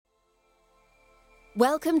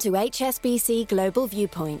Welcome to HSBC Global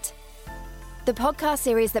Viewpoint, the podcast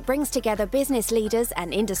series that brings together business leaders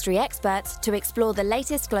and industry experts to explore the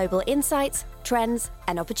latest global insights, trends,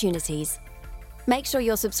 and opportunities. Make sure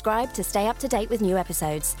you're subscribed to stay up to date with new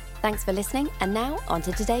episodes. Thanks for listening, and now on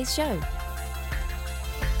to today's show.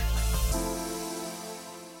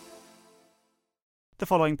 The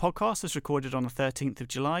following podcast was recorded on the 13th of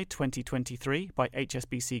July 2023 by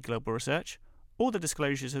HSBC Global Research. All the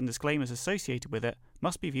disclosures and disclaimers associated with it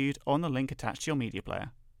must be viewed on the link attached to your media player.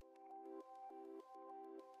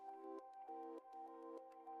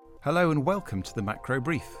 Hello and welcome to the Macro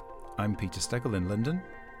Brief. I'm Peter Stegel in London.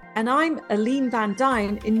 And I'm Aline Van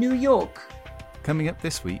Dyne in New York. Coming up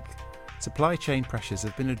this week, supply chain pressures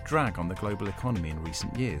have been a drag on the global economy in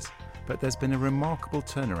recent years, but there's been a remarkable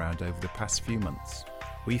turnaround over the past few months.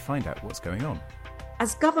 We find out what's going on.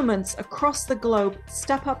 As governments across the globe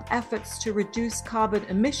step up efforts to reduce carbon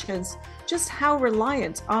emissions, just how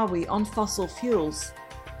reliant are we on fossil fuels?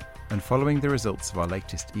 And following the results of our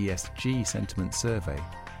latest ESG sentiment survey,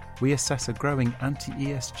 we assess a growing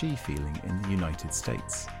anti-ESG feeling in the United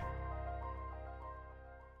States.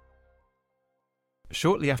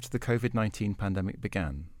 Shortly after the COVID-19 pandemic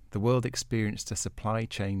began, the world experienced a supply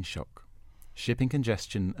chain shock. Shipping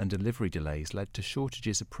congestion and delivery delays led to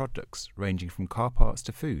shortages of products ranging from car parts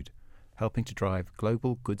to food, helping to drive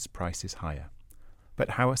global goods prices higher. But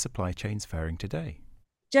how are supply chains faring today?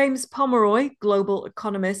 James Pomeroy, global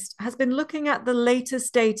economist, has been looking at the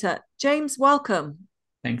latest data. James, welcome.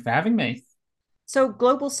 Thanks for having me. So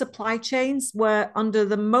global supply chains were under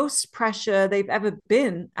the most pressure they've ever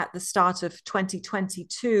been at the start of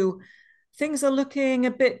 2022. Things are looking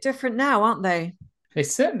a bit different now, aren't they? They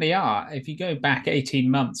certainly are. If you go back 18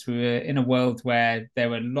 months, we were in a world where there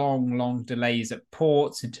were long delays at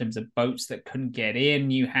ports in terms of boats that couldn't get in.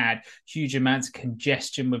 You had huge amounts of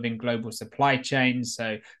congestion within global supply chains.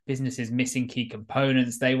 So businesses missing key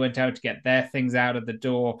components, they weren't able to get their things out of the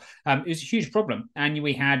door. It was a huge problem. And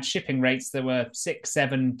we had shipping rates that were 6,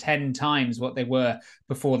 7, 10 times what they were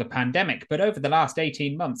before the pandemic. But over the last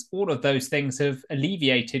 18 months, all of those things have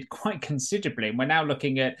alleviated quite considerably. And we're now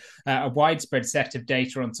looking at a widespread set of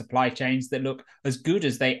data on supply chains that look as good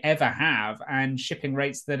as they ever have, and shipping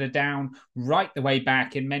rates that are down right the way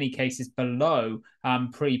back, in many cases below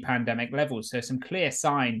pre-pandemic levels. So some clear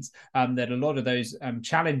signs that a lot of those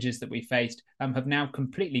challenges that we faced have now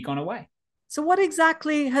completely gone away. So what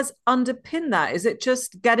exactly has underpinned that? Is it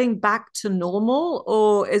just getting back to normal,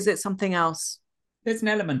 or is it something else? There's an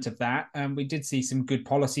element of that. We did see some good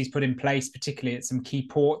policies put in place, particularly at some key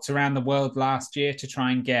ports around the world last year, to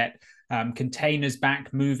try and get containers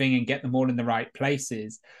back moving and get them all in the right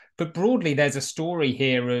places. But broadly, there's a story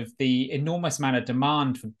here of the enormous amount of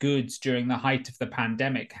demand for goods during the height of the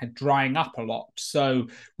pandemic had drying up a lot. So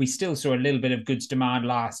we still saw a little bit of goods demand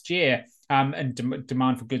last year. And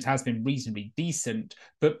demand for goods has been reasonably decent,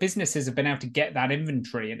 but businesses have been able to get that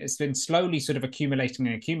inventory, and it's been slowly sort of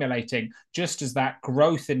accumulating just as that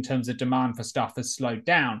growth in terms of demand for stuff has slowed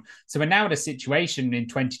down. So we're now at a situation in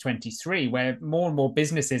 2023 where more and more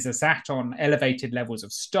businesses are sat on elevated levels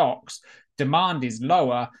of stocks. Demand is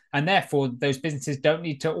lower, and therefore those businesses don't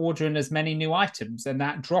need to order in as many new items. And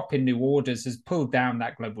that drop in new orders has pulled down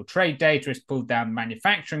that global trade data, it's pulled down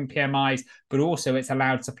manufacturing PMIs, but also it's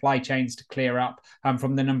allowed supply chains to clear up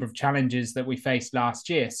from the number of challenges that we faced last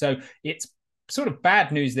year. So it's sort of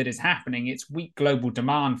bad news that is happening. It's weak global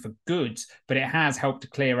demand for goods, but it has helped to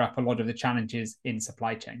clear up a lot of the challenges in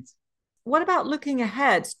supply chains. What about looking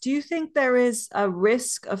ahead? Do you think there is a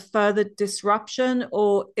risk of further disruption,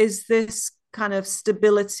 or is this kind of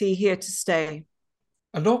stability here to stay?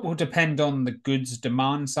 A lot will depend on the goods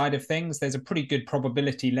demand side of things. There's a pretty good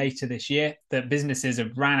probability later this year that businesses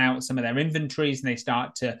have ran out some of their inventories and they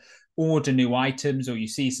start to order new items, or you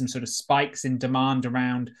see some sort of spikes in demand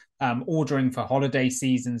around ordering for holiday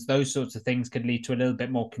seasons. Those sorts of things could lead to a little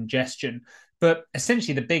bit more congestion. But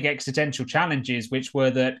essentially the big existential challenges, which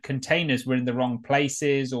were that containers were in the wrong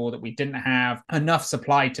places or that we didn't have enough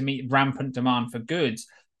supply to meet rampant demand for goods,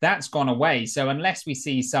 that's gone away. So unless we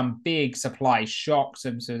see some big supply shock,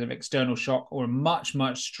 some sort of external shock, or a much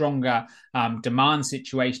stronger demand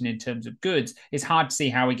situation in terms of goods, it's hard to see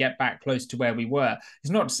how we get back close to where we were. It's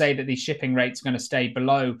not to say that these shipping rates are going to stay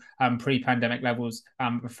below pre-pandemic levels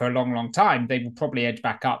for a long time. They will probably edge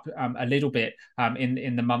back up a little bit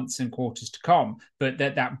in the months and quarters to come. But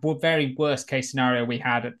that very worst case scenario we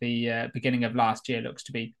had at the beginning of last year looks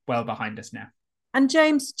to be well behind us now. And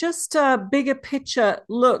James, just a bigger picture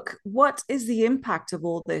look, what is the impact of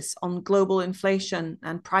all this on global inflation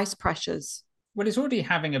and price pressures? Well, it's already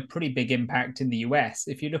having a pretty big impact in the US.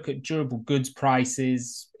 If you look at durable goods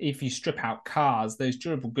prices, if you strip out cars, those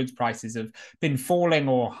durable goods prices have been falling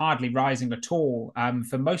or hardly rising at all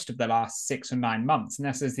for most of the last 6 or 9 months. And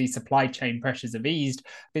that's as the supply chain pressures have eased,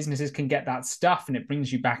 businesses can get that stuff and it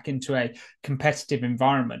brings you back into a competitive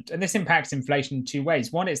environment. And this impacts inflation in two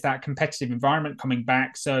ways. One, it's that competitive environment coming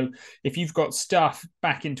back. So if you've got stuff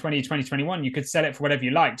back in 2021, you could sell it for whatever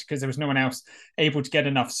you liked because there was no one else able to get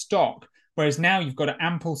enough stock. Whereas now you've got an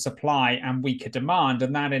ample supply and weaker demand,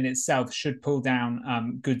 and that in itself should pull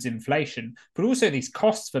down goods inflation. But also these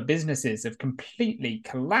costs for businesses have completely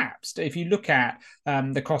collapsed. If you look at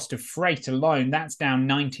the cost of freight alone, that's down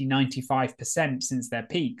 95% since their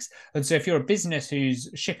peaks. And so if you're a business who's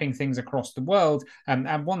shipping things across the world,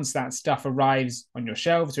 and once that stuff arrives on your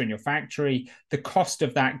shelves or in your factory, the cost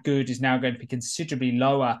of that good is now going to be considerably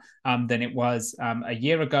lower than it was a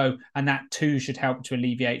year ago. And that too should help to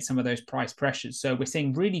alleviate some of those price pressures. So we're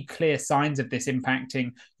seeing really clear signs of this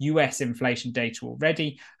impacting US inflation data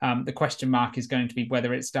already. The question mark is going to be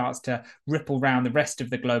whether it starts to ripple around the rest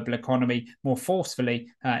of the global economy more forcefully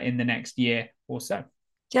in the next year or so.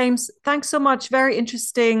 James, thanks so much. Very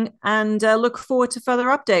interesting, and look forward to further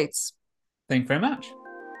updates. Thank you very much.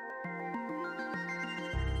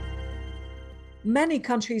 Many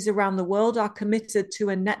countries around the world are committed to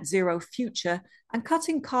a net zero future, and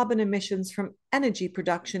cutting carbon emissions from energy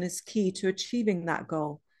production is key to achieving that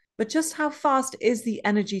goal. But just how fast is the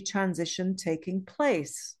energy transition taking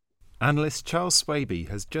place? Analyst Charles Swaby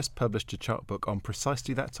has just published a chart book on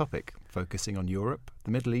precisely that topic, focusing on Europe,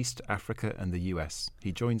 the Middle East, Africa and the US.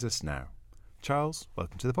 He joins us now. Charles,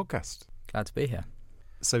 welcome to the podcast. Glad to be here.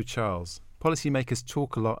 So Charles, policymakers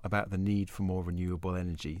talk a lot about the need for more renewable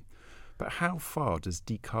energy. But how far does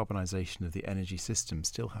decarbonisation of the energy system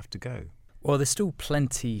still have to go? Well, there's still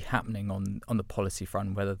plenty happening on the policy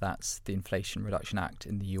front, whether that's the Inflation Reduction Act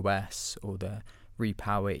in the US or the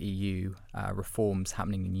Repower EU reforms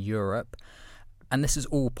happening in Europe. And this is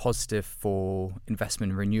all positive for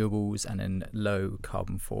investment in renewables and in low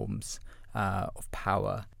carbon forms of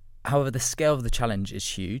power. However, the scale of the challenge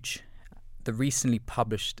is huge. The recently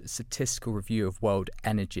published Statistical Review of World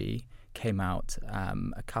Energy came out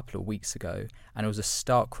a couple of weeks ago, and it was a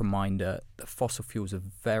stark reminder that fossil fuels are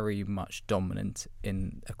very much dominant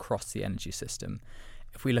across the energy system.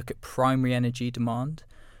 If we look at primary energy demand,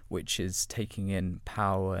 which is taking in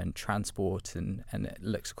power and transport and it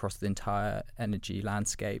looks across the entire energy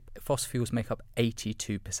landscape, fossil fuels make up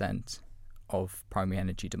 82% of primary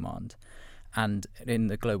energy demand. And in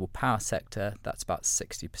the global power sector, that's about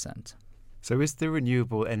 60%. So is the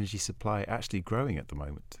renewable energy supply actually growing at the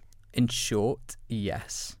moment? In short,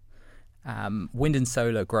 yes. Wind and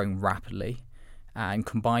solar are growing rapidly and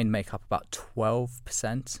combined make up about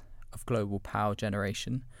 12% of global power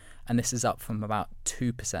generation. And this is up from about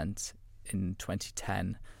 2% in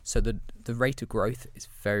 2010. So the rate of growth is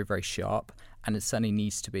very, very sharp, and it certainly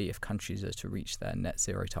needs to be if countries are to reach their net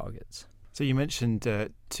zero targets. So you mentioned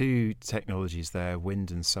two technologies there, wind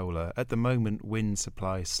and solar. At the moment, wind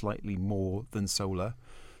supplies slightly more than solar.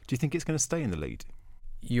 Do you think it's going to stay in the lead?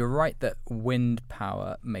 You're right that wind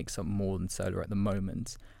power makes up more than solar at the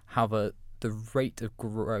moment. However, the rate of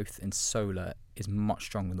growth in solar is much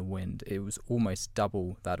stronger than wind. It was almost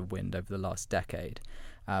double that of wind over the last decade,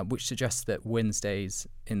 which suggests that wind stays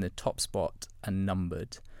in the top spot and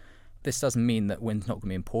numbered. This doesn't mean that wind's not going to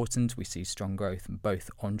be important. We see strong growth in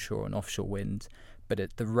both onshore and offshore wind, but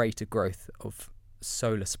the rate of growth of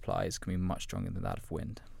solar supply is going to be much stronger than that of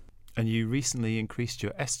wind. And you recently increased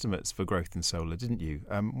your estimates for growth in solar, didn't you?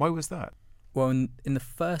 Why was that? Well, in the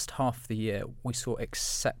first half of the year, we saw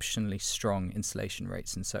exceptionally strong installation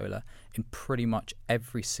rates in solar in pretty much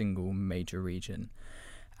every single major region.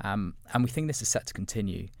 And we think this is set to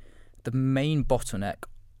continue. The main bottleneck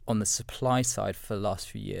on the supply side for the last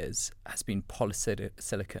few years has been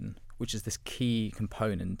polysilicon, which is this key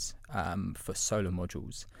component for solar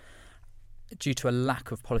modules. Due to a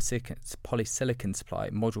lack of polysilicon supply,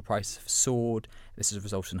 module prices have soared. This has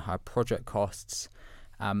resulted in higher project costs.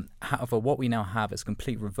 However, what we now have is a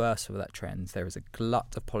complete reverse of that trend. There is a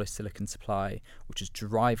glut of polysilicon supply, which is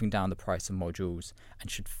driving down the price of modules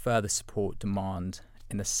and should further support demand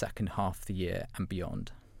in the second half of the year and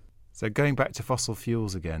beyond. So going back to fossil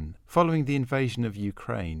fuels again, following the invasion of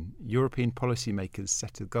Ukraine, European policymakers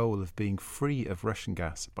set a goal of being free of Russian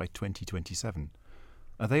gas by 2027.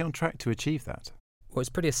 Are they on track to achieve that? Well, it's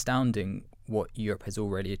pretty astounding what Europe has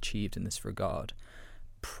already achieved in this regard.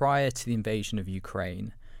 Prior to the invasion of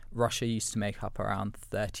Ukraine, Russia used to make up around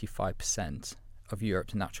 35% of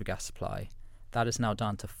Europe's natural gas supply. That is now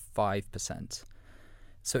down to 5%.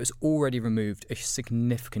 So it's already removed a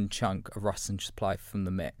significant chunk of Russian supply from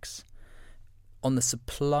the mix. On the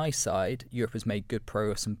supply side, Europe has made good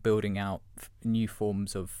progress in building out new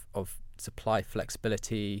forms of supply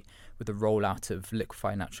flexibility with the rollout of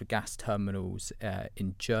liquefied natural gas terminals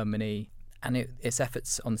in Germany. And its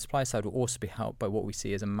efforts on the supply side will also be helped by what we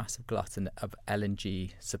see as a massive glut of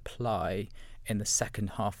LNG supply in the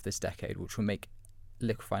second half of this decade, which will make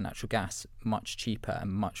liquefied natural gas much cheaper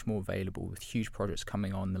and much more available, with huge projects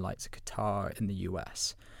coming on the likes of Qatar in the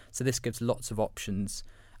US. So this gives lots of options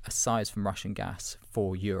aside from Russian gas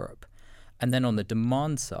for Europe. And then on the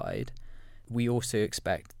demand side, we also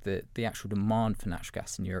expect that the actual demand for natural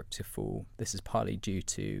gas in Europe to fall. This is partly due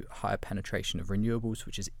to higher penetration of renewables,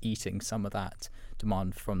 which is eating some of that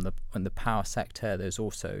demand from the power sector. There's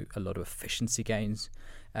also a lot of efficiency gains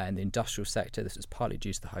in the industrial sector. This was partly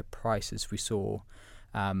due to the high prices we saw.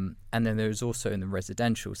 And then there's also in the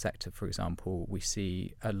residential sector, for example, we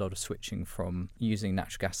see a lot of switching from using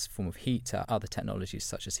natural gas as a form of heat to other technologies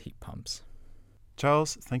such as heat pumps.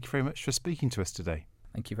 Charles, thank you very much for speaking to us today.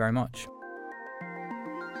 Thank you very much.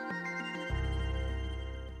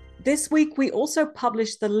 This week, we also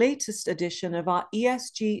published the latest edition of our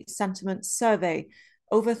ESG Sentiment Survey.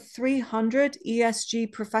 Over 300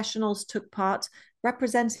 ESG professionals took part,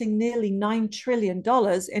 representing nearly $9 trillion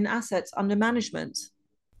in assets under management.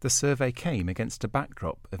 The survey came against a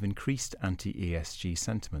backdrop of increased anti-ESG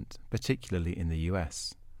sentiment, particularly in the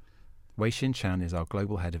US. Wei-Shin Chan is our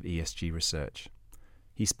global head of ESG research.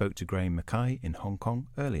 He spoke to Graham Mackay in Hong Kong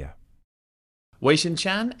earlier. Wei-Shin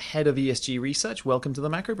Chan, Head of ESG Research, welcome to the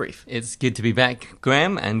Macro Brief. It's good to be back,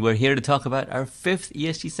 Graham, and we're here to talk about our 5th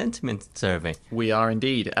ESG Sentiment Survey. We are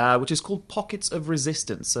indeed, which is called Pockets of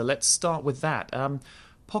Resistance. So let's start with that.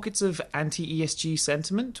 Pockets of anti-ESG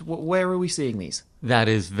sentiment, where are we seeing these? That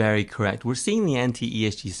is very correct. We're seeing the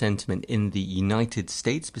anti-ESG sentiment in the United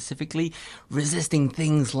States specifically, resisting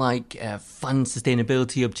things like fund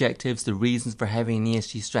sustainability objectives, the reasons for having an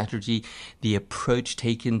ESG strategy, the approach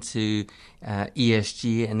taken to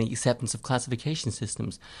ESG, and the acceptance of classification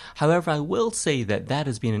systems. However, I will say that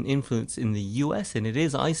has been an influence in the US, and it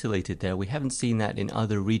is isolated there. We haven't seen that in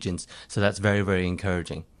other regions, so that's very, very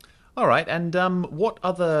encouraging. All right, and what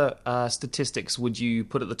other statistics would you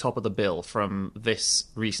put at the top of the bill from this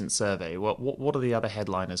recent survey? What are the other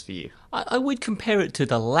headliners for you? I would compare it to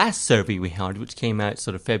the last survey we had, which came out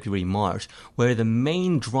sort of February, March, where the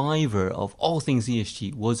main driver of all things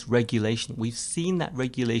ESG was regulation. We've seen that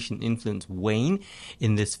regulation influence wane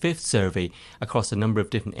in this 5th survey across a number of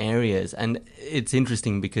different areas. And it's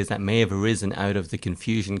interesting because that may have arisen out of the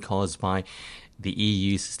confusion caused by the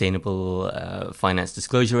EU Sustainable Finance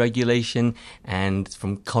Disclosure Regulation and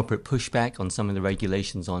from corporate pushback on some of the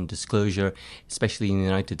regulations on disclosure, especially in the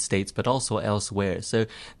United States, but also elsewhere. So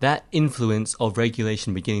that influence of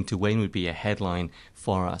regulation beginning to wane would be a headline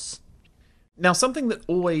for us. Now, something that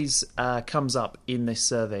always comes up in this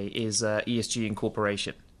survey is ESG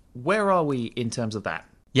incorporation. Where are we in terms of that?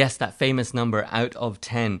 Yes, that famous number out of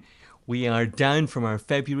 10. We are down from our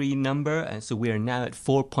February number, so we are now at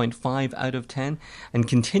 4.5 out of 10, and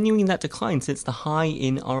continuing that decline since the high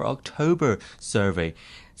in our October survey.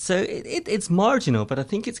 So it's marginal, but I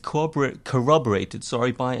think it's corroborated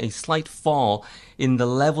by a slight fall in the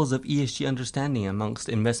levels of ESG understanding amongst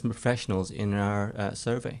investment professionals in our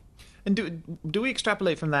survey. And do we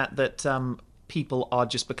extrapolate from that people are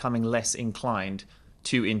just becoming less inclined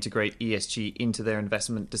to integrate ESG into their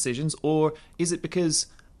investment decisions, or is it because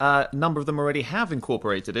a number of them already have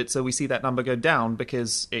incorporated it, so we see that number go down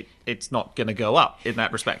because it's not going to go up in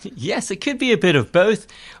that respect? Yes, it could be a bit of both.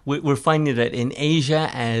 We're finding that in Asia,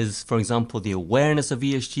 as, for example, the awareness of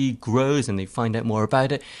ESG grows and they find out more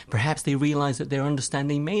about it, perhaps they realize that their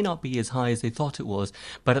understanding may not be as high as they thought it was.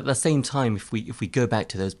 But at the same time, if we go back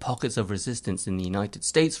to those pockets of resistance in the United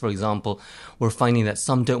States, for example, we're finding that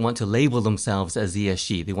some don't want to label themselves as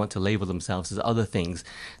ESG. They want to label themselves as other things,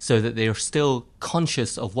 so that they are still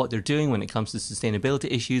conscious of what they're doing when it comes to sustainability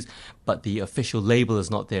issues, but the official label is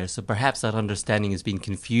not there. So perhaps that understanding has been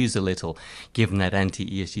confused a little given that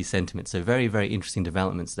anti-ESG sentiment. So very, very interesting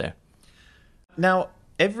developments there. Now,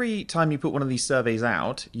 every time you put one of these surveys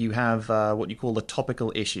out, you have what you call the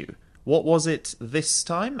topical issue. What was it this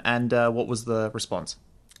time, and what was the response?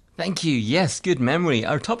 Thank you. Yes, good memory.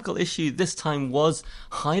 Our topical issue this time was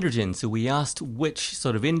hydrogen. So we asked which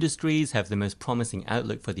sort of industries have the most promising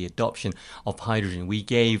outlook for the adoption of hydrogen. We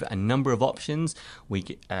gave a number of options.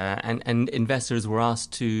 And investors were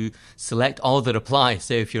asked to select all that apply.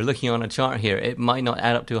 So if you're looking on a chart here, it might not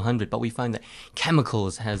add up to 100, but we found that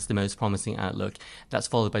chemicals has the most promising outlook. That's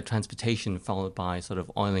followed by transportation, followed by sort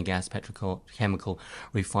of oil and gas, petrochemical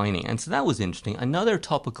refining. And so that was interesting. Another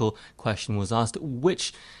topical question was asked,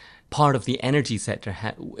 which part of the energy sector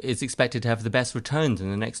is expected to have the best returns in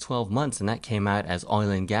the next 12 months, and that came out as oil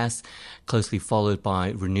and gas, closely followed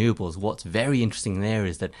by renewables. What's very interesting there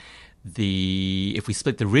is that if we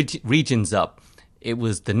split the regions up, it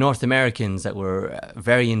was the North Americans that were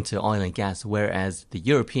very into oil and gas, whereas the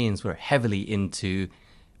Europeans were heavily into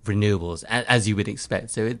renewables, as you would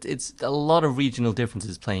expect. So it's a lot of regional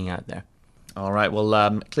differences playing out there. All right,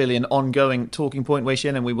 well, clearly an ongoing talking point, Wei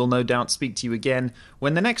Xin, and we will no doubt speak to you again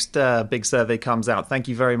when the next big survey comes out. Thank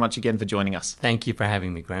you very much again for joining us. Thank you for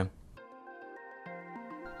having me, Graham.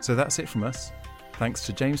 So that's it from us. Thanks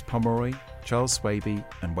to James Pomeroy, Charles Swaby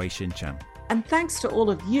and Wei Xin Chan. And thanks to all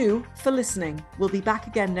of you for listening. We'll be back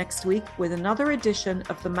again next week with another edition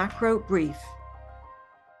of the Macro Brief.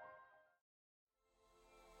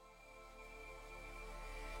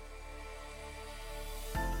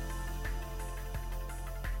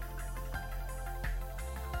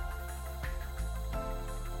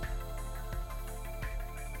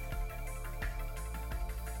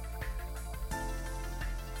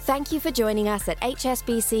 Thank you for joining us at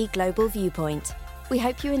HSBC Global Viewpoint. We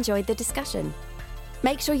hope you enjoyed the discussion.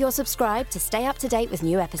 Make sure you're subscribed to stay up to date with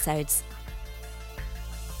new episodes.